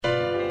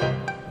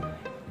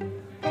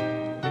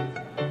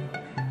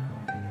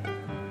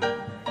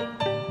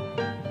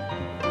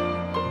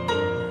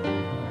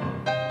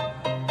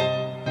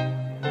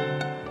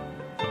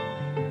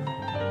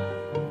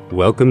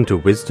Welcome to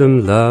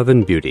Wisdom, Love,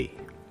 and Beauty,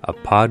 a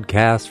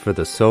podcast for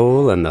the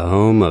soul and the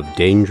home of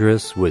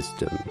dangerous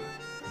wisdom.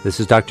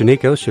 This is Dr.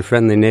 Nikos, your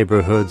friendly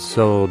neighborhood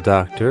soul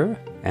doctor,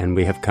 and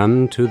we have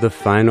come to the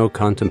final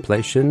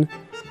contemplation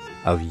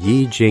of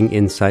Yi Jing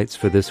insights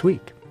for this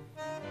week.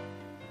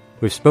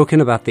 We've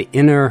spoken about the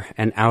inner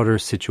and outer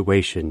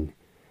situation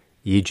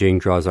Yi Jing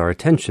draws our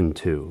attention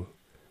to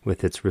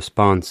with its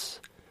response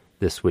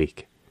this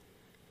week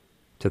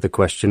to the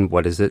question,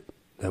 what is it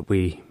that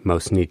we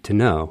most need to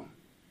know?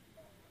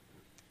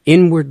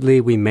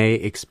 Inwardly, we may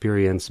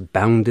experience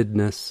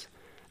boundedness.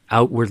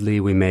 Outwardly,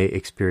 we may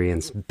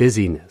experience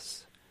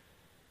busyness.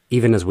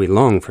 Even as we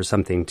long for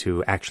something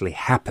to actually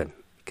happen,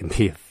 it can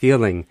be a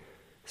feeling,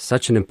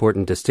 such an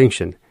important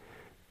distinction.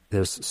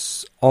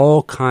 There's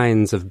all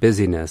kinds of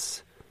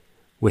busyness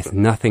with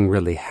nothing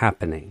really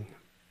happening.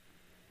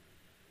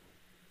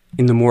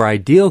 In the more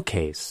ideal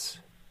case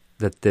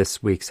that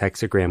this week's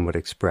hexagram would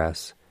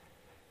express,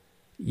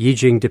 Yi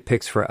Jing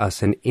depicts for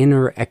us an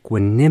inner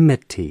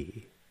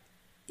equanimity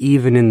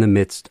even in the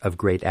midst of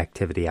great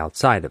activity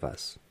outside of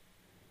us.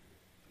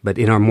 But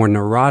in our more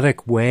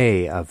neurotic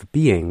way of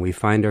being, we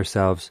find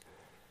ourselves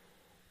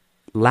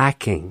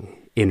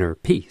lacking inner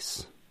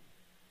peace.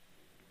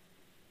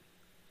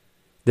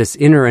 This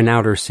inner and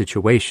outer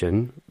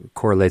situation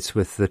correlates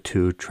with the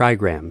two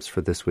trigrams for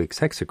this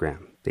week's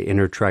hexagram. The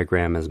inner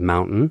trigram is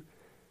mountain,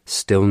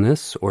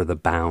 stillness, or the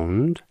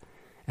bound,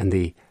 and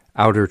the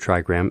outer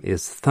trigram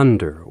is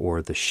thunder,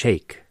 or the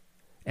shake,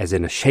 as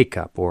in a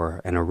shake-up or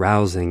an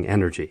arousing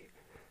energy.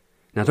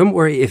 Now, don't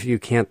worry if you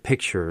can't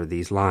picture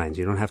these lines.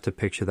 You don't have to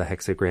picture the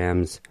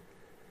hexagrams.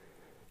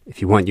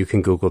 If you want, you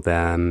can Google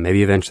them.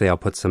 Maybe eventually I'll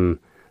put some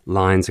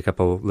lines. A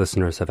couple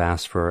listeners have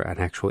asked for an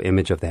actual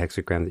image of the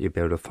hexagram that you'll be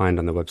able to find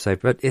on the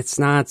website, but it's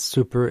not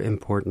super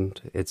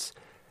important. It's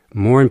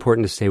more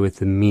important to stay with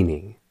the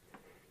meaning.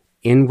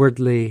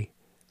 Inwardly,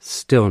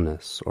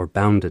 stillness or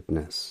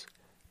boundedness.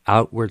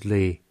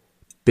 Outwardly,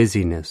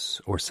 busyness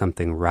or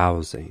something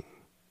rousing.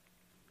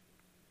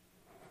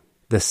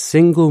 The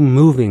single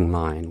moving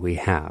line we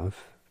have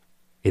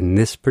in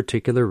this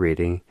particular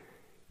reading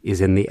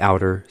is in the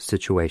outer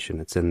situation.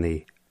 It's in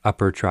the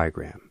upper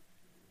trigram.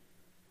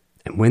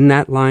 And when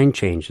that line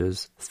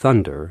changes,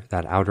 thunder,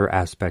 that outer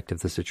aspect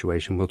of the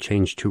situation, will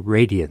change to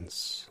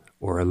radiance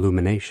or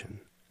illumination.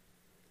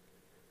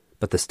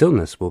 But the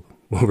stillness will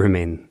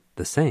remain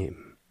the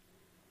same.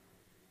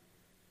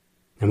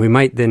 And we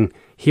might then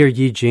hear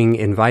Yi Jing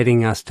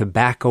inviting us to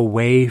back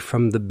away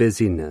from the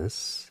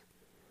busyness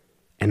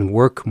and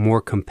work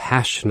more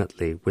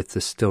compassionately with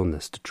the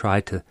stillness, to try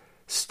to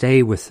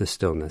stay with the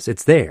stillness.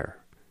 It's there.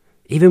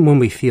 Even when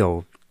we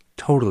feel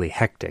totally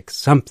hectic,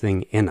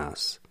 something in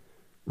us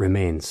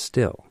remains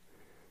still.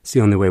 It's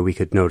the only way we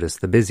could notice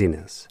the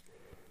busyness.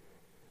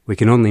 We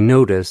can only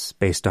notice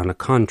based on a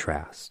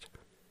contrast.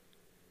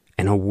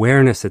 And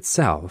awareness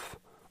itself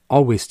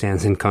always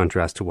stands in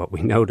contrast to what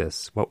we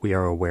notice, what we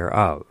are aware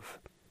of.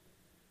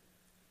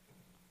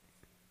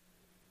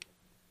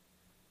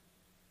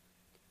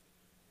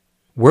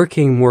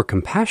 Working more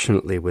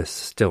compassionately with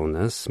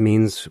stillness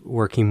means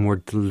working more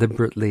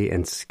deliberately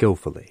and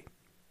skillfully.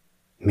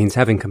 It means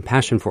having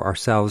compassion for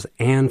ourselves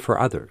and for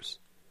others.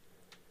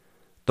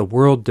 The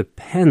world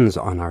depends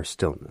on our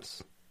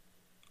stillness,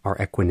 our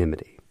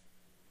equanimity.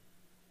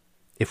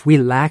 If we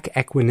lack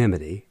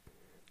equanimity,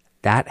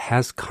 that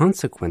has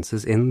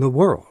consequences in the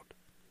world,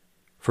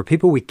 for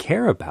people we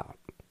care about,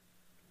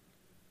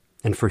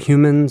 and for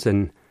humans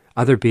and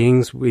other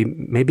beings we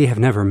maybe have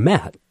never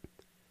met.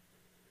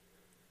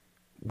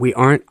 We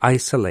aren't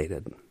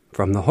isolated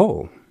from the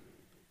whole.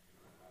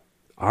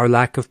 Our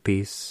lack of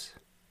peace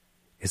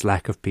is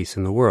lack of peace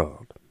in the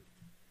world.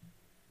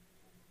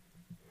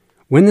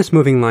 When this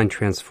moving line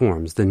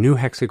transforms, the new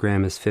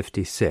hexagram is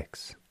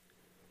 56,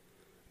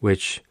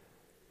 which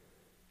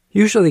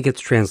usually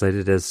gets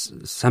translated as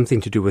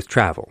something to do with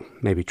travel,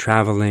 maybe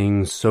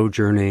traveling,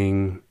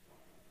 sojourning.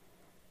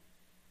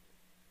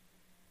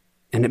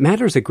 And it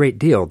matters a great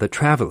deal that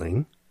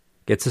traveling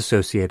gets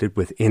associated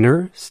with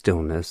inner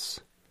stillness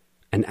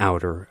and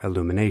outer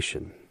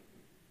illumination.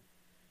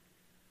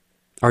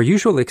 Our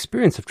usual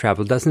experience of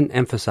travel doesn't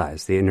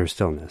emphasize the inner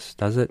stillness,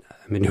 does it?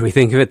 I mean, do we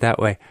think of it that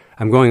way?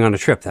 I'm going on a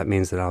trip. That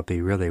means that I'll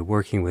be really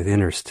working with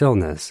inner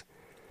stillness.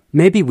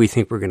 Maybe we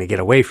think we're going to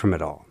get away from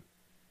it all.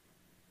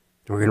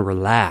 We're going to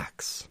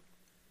relax.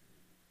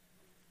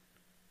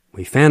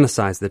 We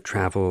fantasize that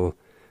travel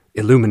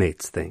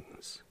illuminates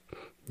things.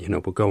 We'll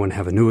go and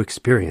have a new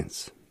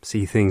experience,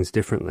 see things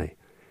differently.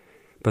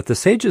 But the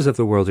sages of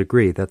the world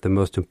agree that the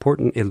most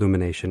important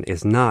illumination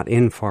is not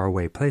in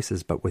faraway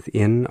places, but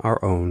within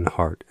our own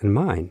heart and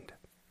mind.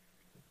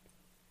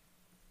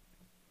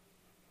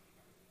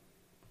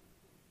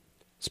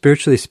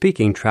 Spiritually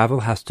speaking, travel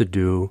has to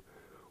do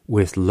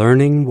with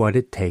learning what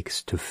it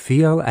takes to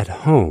feel at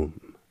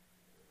home,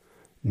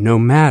 no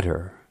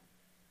matter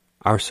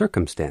our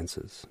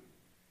circumstances.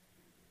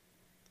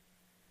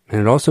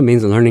 And it also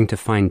means learning to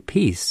find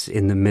peace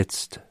in the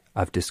midst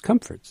of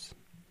discomforts.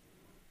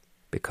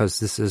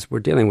 Because we're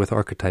dealing with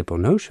archetypal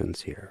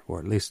notions here, or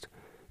at least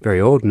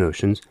very old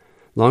notions.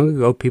 long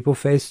ago, people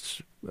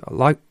faced a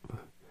lot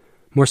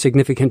more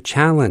significant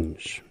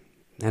challenge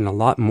and a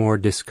lot more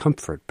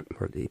discomfort,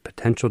 or the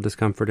potential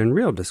discomfort and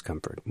real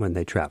discomfort when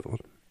they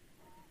traveled.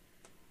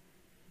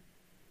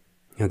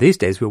 These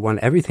days we want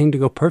everything to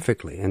go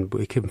perfectly, and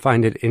we can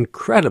find it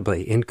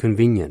incredibly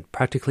inconvenient,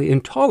 practically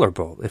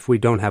intolerable if we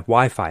don't have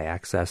Wi-Fi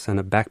access and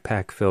a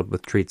backpack filled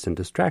with treats and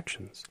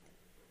distractions.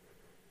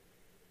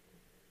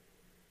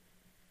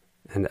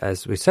 And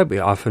as we said, we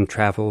often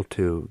travel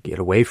to get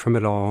away from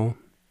it all.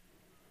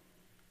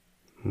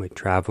 We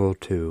travel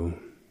to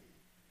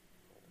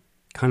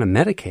kind of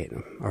medicate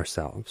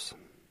ourselves.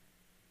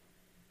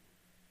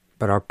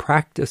 But our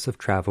practice of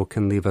travel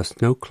can leave us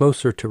no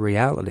closer to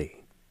reality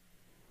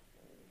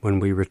when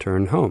we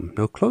return home,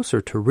 no closer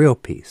to real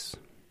peace,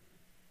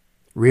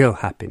 real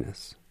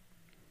happiness.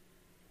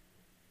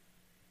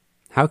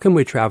 How can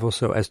we travel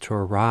so as to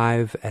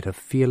arrive at a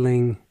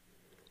feeling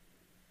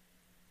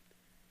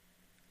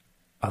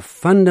of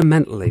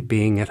fundamentally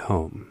being at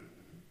home,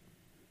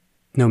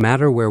 no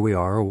matter where we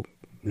are, or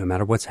no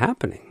matter what's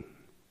happening?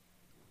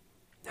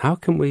 How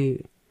can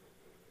we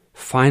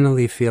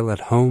finally feel at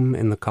home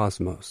in the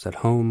cosmos, at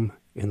home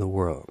in the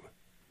world?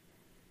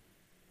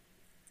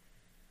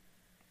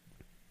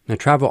 Now,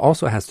 travel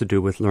also has to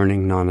do with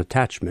learning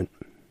non-attachment.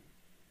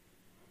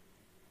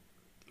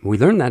 We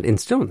learn that in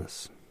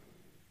stillness.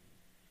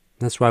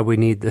 That's why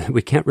we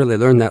can't really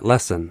learn that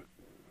lesson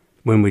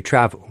when we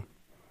travel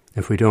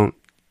if we don't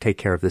take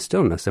care of the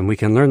stillness. And we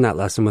can learn that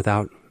lesson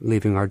without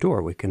leaving our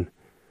door. We can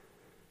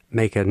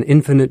make an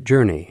infinite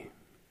journey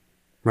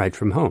right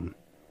from home.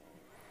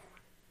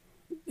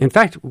 In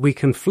fact, we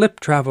can flip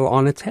travel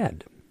on its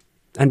head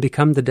and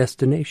become the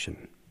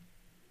destination.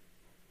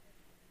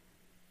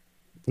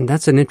 And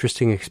that's an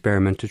interesting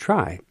experiment to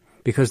try,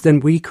 because then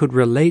we could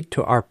relate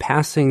to our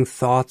passing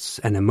thoughts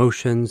and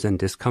emotions and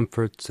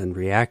discomforts and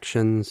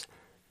reactions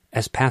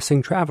as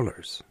passing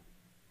travelers.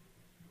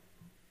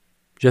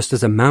 Just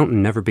as a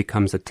mountain never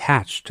becomes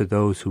attached to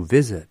those who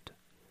visit,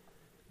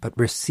 but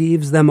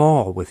receives them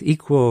all with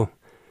equal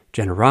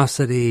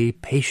generosity,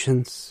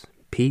 patience,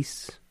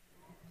 peace,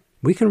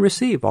 we can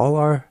receive all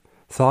our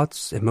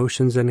thoughts,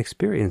 emotions, and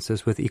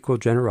experiences with equal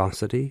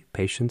generosity,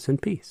 patience, and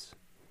peace.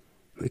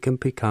 We can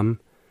become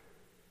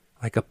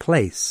like a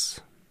place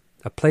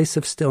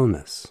of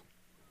stillness,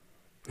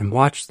 and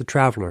watch the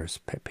travelers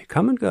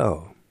come and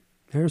go.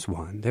 There's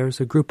one,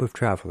 there's a group of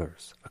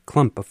travelers, a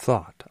clump of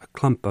thought, a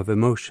clump of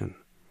emotion,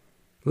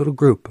 a little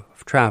group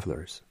of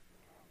travelers.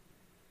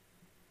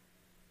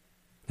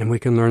 And we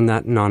can learn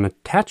that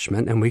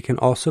non-attachment, and we can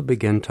also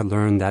begin to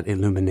learn that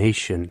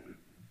illumination.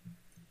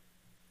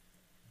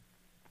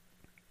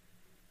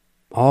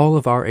 All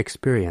of our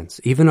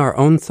experience, even our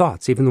own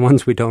thoughts, even the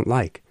ones we don't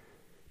like,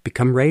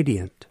 become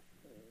radiant.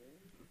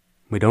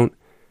 We don't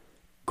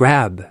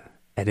grab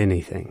at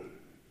anything.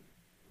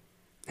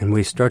 And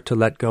we start to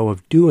let go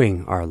of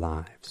doing our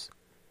lives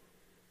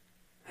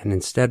and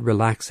instead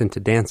relax into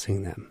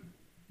dancing them.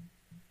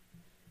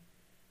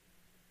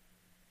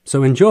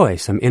 So enjoy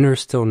some inner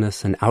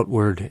stillness and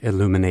outward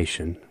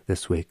illumination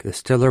this week. The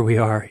stiller we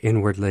are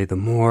inwardly, the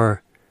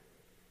more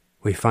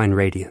we find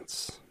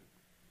radiance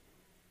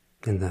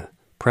in the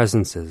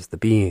presences, the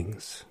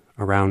beings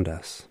around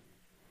us.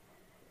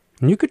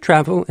 And you could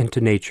travel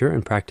into nature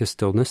and practice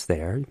stillness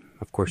there.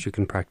 Of course, you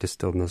can practice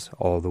stillness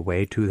all the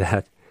way to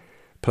that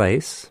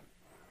place.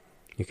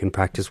 You can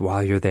practice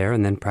while you're there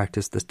and then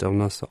practice the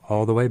stillness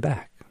all the way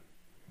back.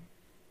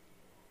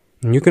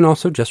 And you can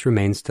also just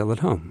remain still at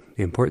home.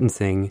 The important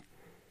thing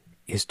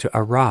is to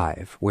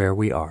arrive where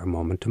we are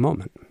moment to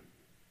moment.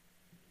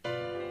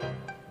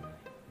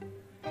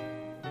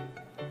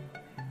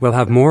 We'll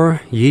have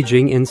more Yi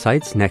Jing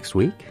insights next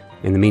week.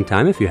 In the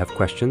meantime, if you have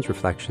questions,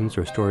 reflections,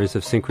 or stories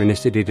of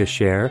synchronicity to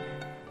share,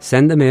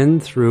 send them in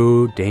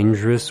through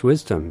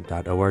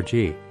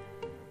dangerouswisdom.org,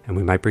 and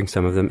we might bring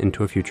some of them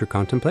into a future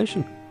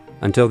contemplation.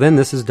 Until then,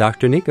 this is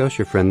Dr. Nikos,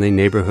 your friendly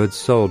neighborhood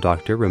soul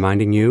doctor,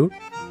 reminding you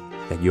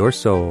that your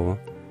soul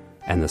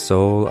and the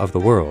soul of the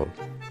world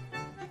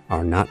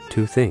are not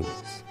two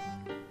things.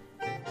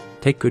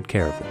 Take good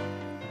care of them.